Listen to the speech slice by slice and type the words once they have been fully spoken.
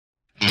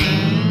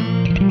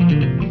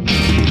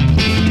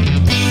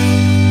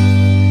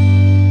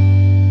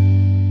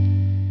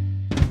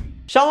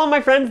Shalom,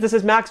 my friends, this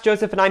is Max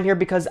Joseph, and I'm here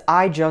because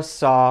I just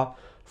saw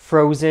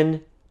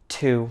Frozen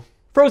 2.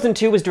 Frozen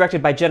 2 was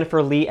directed by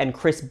Jennifer Lee and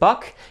Chris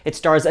Buck. It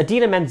stars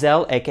Idina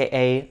Menzel,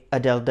 aka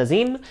Adele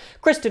Dazeem,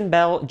 Kristen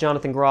Bell,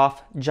 Jonathan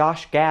Groff,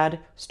 Josh Gad,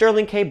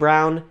 Sterling K.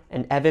 Brown,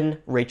 and Evan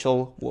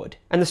Rachel Wood.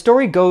 And the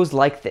story goes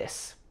like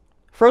this.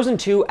 Frozen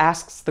 2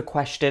 asks the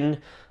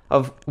question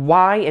of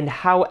why and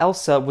how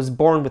Elsa was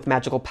born with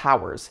magical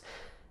powers.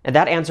 And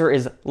that answer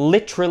is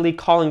literally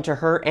calling to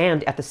her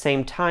and, at the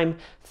same time,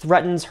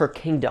 threatens her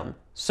kingdom.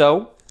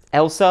 So,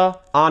 Elsa,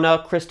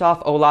 Anna,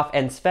 Kristoff, Olaf,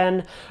 and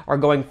Sven are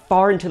going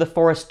far into the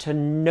forest to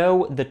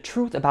know the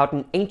truth about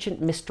an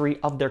ancient mystery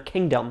of their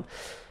kingdom.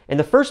 In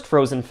the first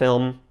Frozen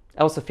film,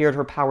 Elsa feared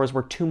her powers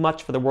were too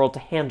much for the world to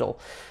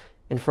handle.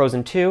 In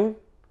Frozen 2,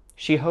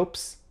 she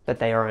hopes that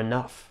they are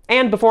enough.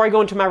 And before I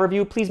go into my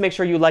review, please make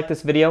sure you like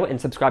this video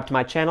and subscribe to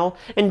my channel,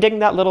 and ding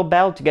that little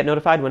bell to get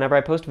notified whenever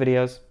I post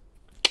videos.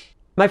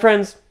 My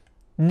friends,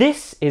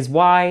 this is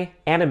why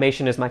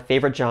animation is my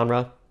favorite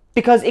genre,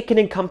 because it can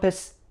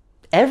encompass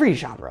every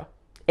genre.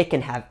 It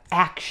can have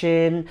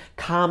action,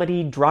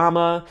 comedy,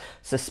 drama,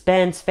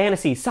 suspense,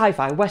 fantasy,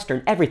 sci-fi,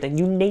 western, everything,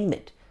 you name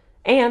it.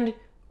 And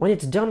when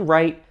it's done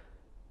right,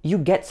 you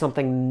get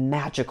something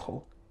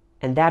magical.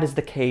 And that is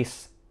the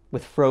case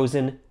with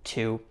Frozen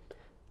 2.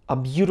 A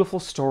beautiful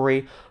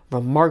story,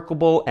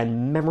 remarkable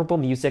and memorable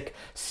music,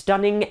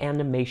 stunning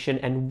animation,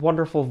 and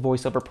wonderful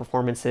voiceover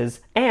performances,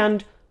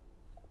 and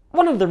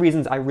one of the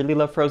reasons I really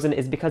love Frozen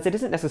is because it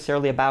isn't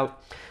necessarily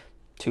about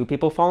two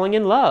people falling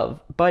in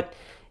love, but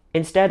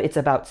instead it's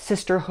about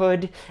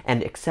sisterhood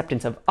and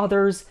acceptance of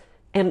others,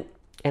 and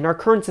in our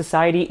current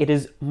society, it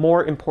is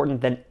more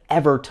important than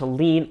ever to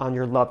lean on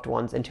your loved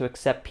ones and to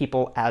accept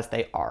people as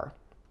they are.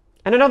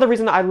 And another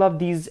reason I love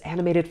these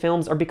animated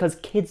films are because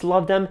kids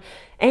love them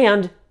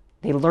and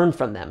they learn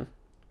from them.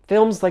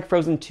 Films like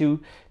Frozen 2,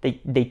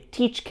 they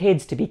teach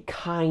kids to be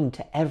kind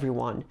to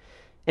everyone.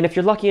 And if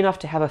you're lucky enough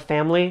to have a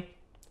family,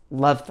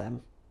 love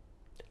them.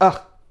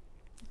 Ugh.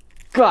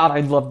 God,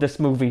 I love this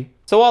movie.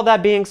 So all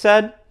that being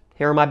said,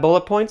 here are my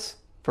bullet points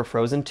for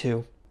Frozen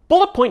 2.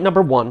 Bullet point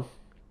number 1.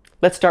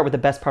 Let's start with the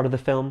best part of the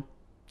film.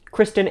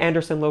 Kristen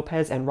Anderson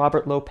Lopez and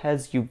Robert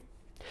Lopez,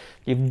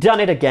 you've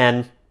done it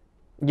again.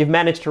 You've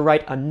managed to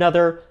write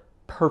another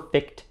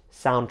perfect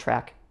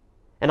soundtrack.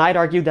 And I'd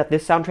argue that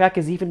this soundtrack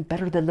is even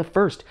better than the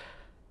first.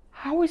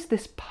 How is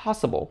this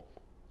possible?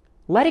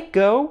 Let It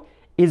Go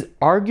is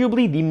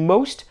arguably the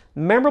most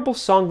memorable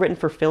song written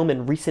for film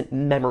in recent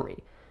memory.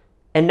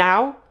 And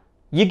now,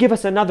 you give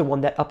us another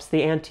one that ups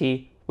the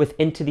ante with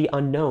Into the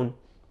Unknown.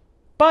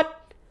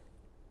 But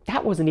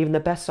that wasn't even the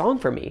best song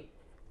for me.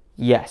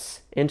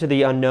 Yes, Into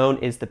the Unknown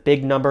is the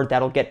big number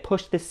that'll get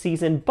pushed this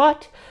season,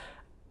 but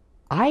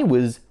I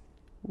was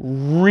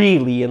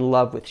really in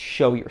love with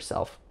Show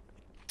Yourself.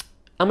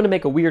 I'm going to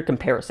make a weird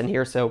comparison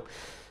here, so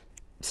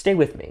stay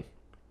with me.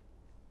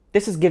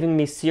 This is giving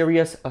me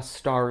serious A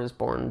Star Is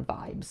Born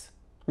vibes.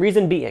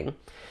 Reason being,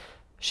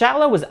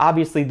 Shallow was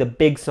obviously the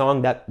big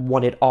song that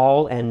won it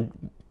all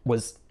and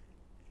was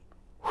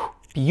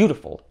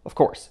beautiful, of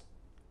course.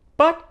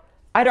 But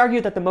I'd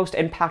argue that the most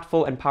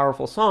impactful and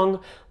powerful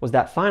song was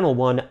that final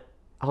one,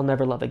 I'll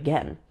Never Love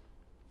Again.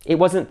 It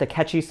wasn't the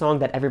catchy song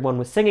that everyone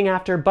was singing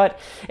after, but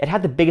it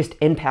had the biggest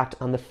impact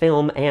on the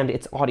film and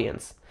its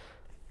audience.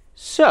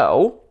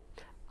 So,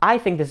 I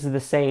think this is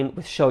the same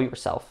with Show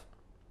Yourself.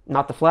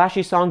 Not the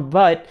flashy song,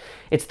 but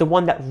it's the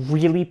one that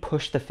really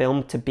pushed the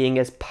film to being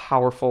as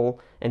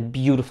powerful and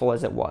beautiful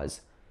as it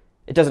was.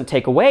 It doesn't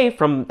take away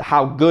from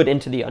how good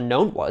Into the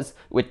Unknown was,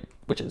 which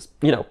is,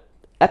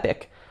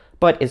 epic.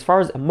 But as far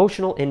as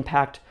emotional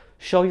impact,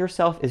 Show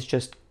Yourself is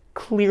just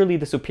clearly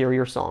the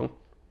superior song.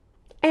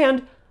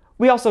 And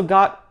we also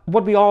got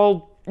what we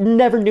all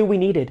never knew we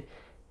needed.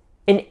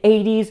 An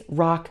 80s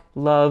rock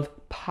love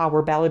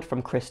power ballad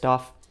from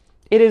Kristoff.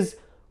 It is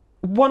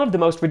one of the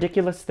most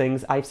ridiculous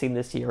things I've seen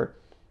this year,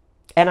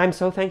 and I'm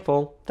so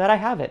thankful that I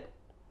have it.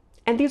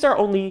 And these are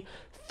only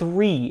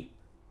 3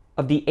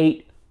 of the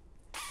 8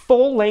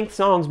 full-length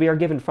songs we are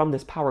given from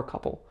this power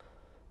couple.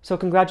 So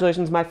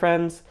congratulations, my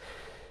friends.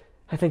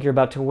 I think you're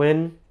about to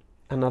win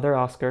another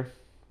Oscar.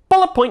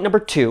 Bullet point number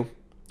 2.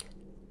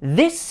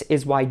 This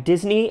is why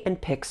Disney and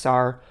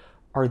Pixar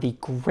are the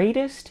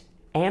greatest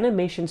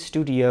animation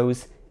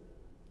studios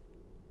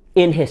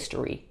in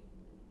history.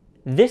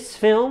 This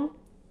film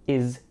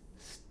is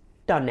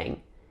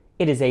stunning.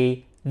 It is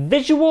a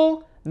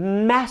visual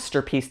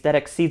masterpiece that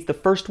exceeds the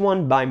first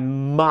one by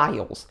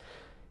miles.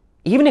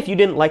 Even if you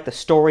didn't like the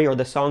story or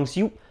the songs,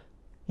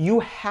 you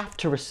have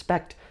to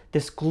respect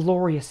this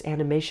glorious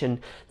animation.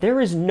 There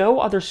is no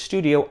other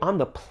studio on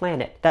the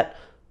planet that,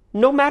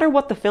 no matter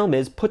what the film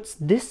is, puts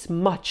this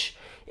much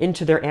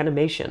into their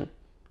animation.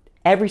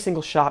 Every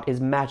single shot is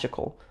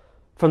magical.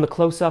 From the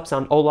close-ups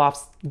on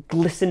Olaf's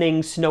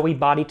glistening, snowy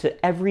body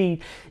to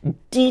every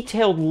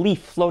detailed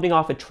leaf floating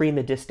off a tree in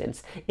the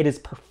distance, it is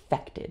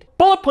perfected.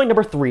 Bullet point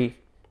number 3.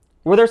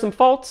 Were there some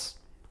faults?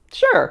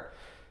 Sure.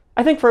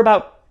 I think for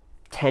about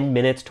 10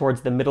 minutes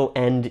towards the middle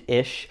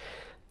end-ish,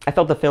 I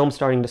felt the film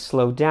starting to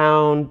slow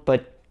down,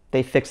 but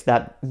they fixed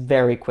that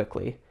very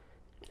quickly.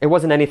 It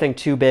wasn't anything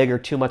too big or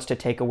too much to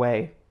take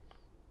away.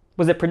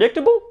 Was it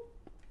predictable?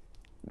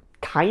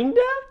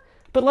 Kinda?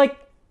 But like,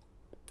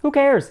 who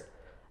cares?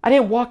 I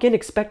didn't walk in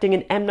expecting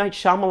an M. Night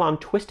Shyamalan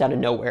twist out of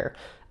nowhere.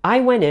 I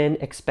went in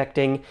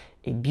expecting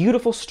a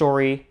beautiful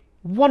story,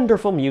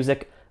 wonderful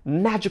music,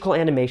 magical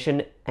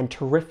animation, and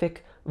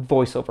terrific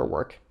voiceover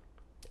work.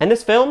 And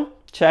this film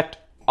checked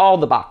all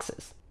the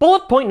boxes.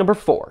 Bullet point number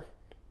 4.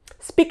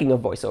 Speaking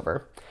of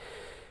voiceover,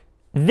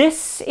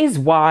 this is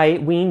why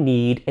we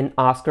need an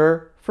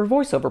Oscar for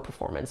voiceover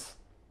performance.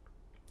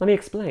 Let me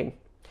explain.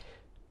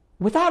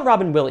 Without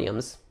Robin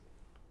Williams,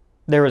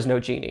 there is no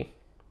Genie.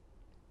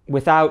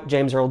 Without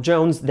James Earl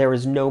Jones, there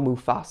is no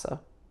Mufasa.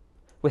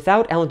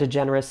 Without Ellen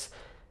DeGeneres,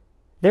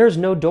 there is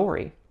no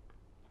Dory.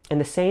 And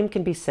the same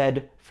can be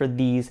said for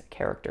these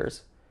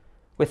characters.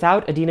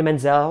 Without Idina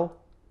Menzel,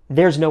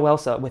 there's no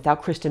Elsa.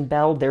 Without Kristen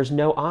Bell, there's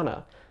no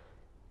Anna.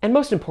 And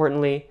most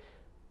importantly,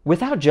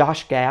 without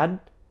Josh Gad,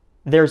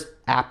 there's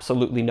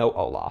absolutely no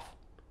Olaf.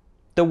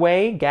 The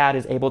way Gad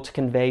is able to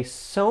convey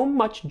so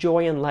much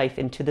joy and life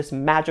into this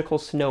magical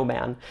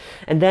snowman,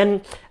 and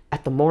then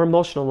at the more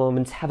emotional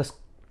moments have us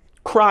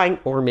crying,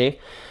 or me,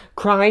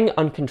 crying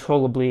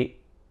uncontrollably,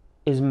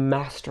 is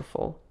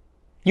masterful.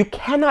 You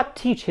cannot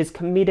teach his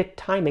comedic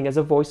timing as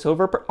a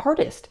voiceover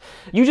artist.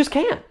 You just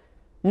can't.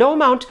 No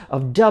amount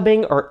of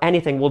dubbing or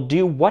anything will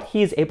do what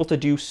he is able to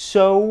do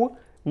so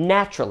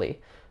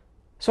naturally.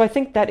 So I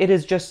think that it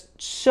is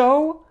just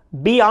so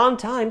beyond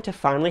time to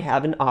finally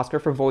have an Oscar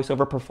for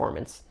voiceover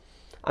performance.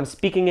 I'm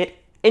speaking it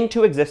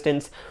into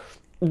existence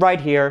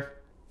right here,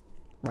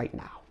 right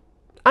now.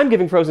 I'm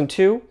giving Frozen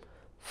 2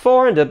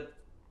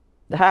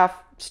 4.5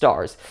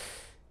 stars.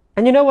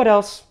 And you know what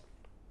else?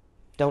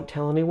 Don't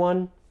tell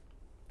anyone.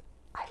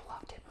 I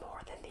loved it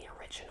more than the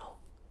original.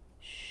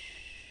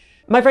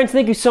 Shh. My friends,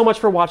 thank you so much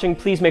for watching.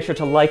 Please make sure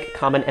to like,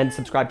 comment, and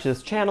subscribe to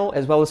this channel,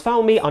 as well as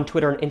follow me on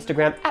Twitter and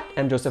Instagram at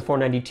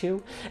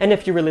mjoseph492. And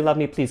if you really love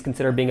me, please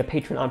consider being a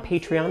patron on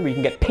Patreon, where you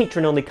can get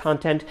patron-only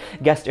content,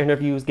 guest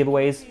interviews,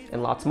 giveaways,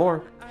 and lots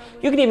more.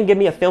 You can even give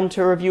me a film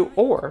to review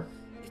or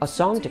a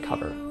song to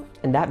cover,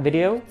 and that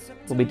video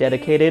will be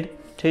dedicated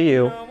to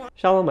you.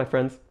 Shalom, my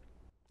friends.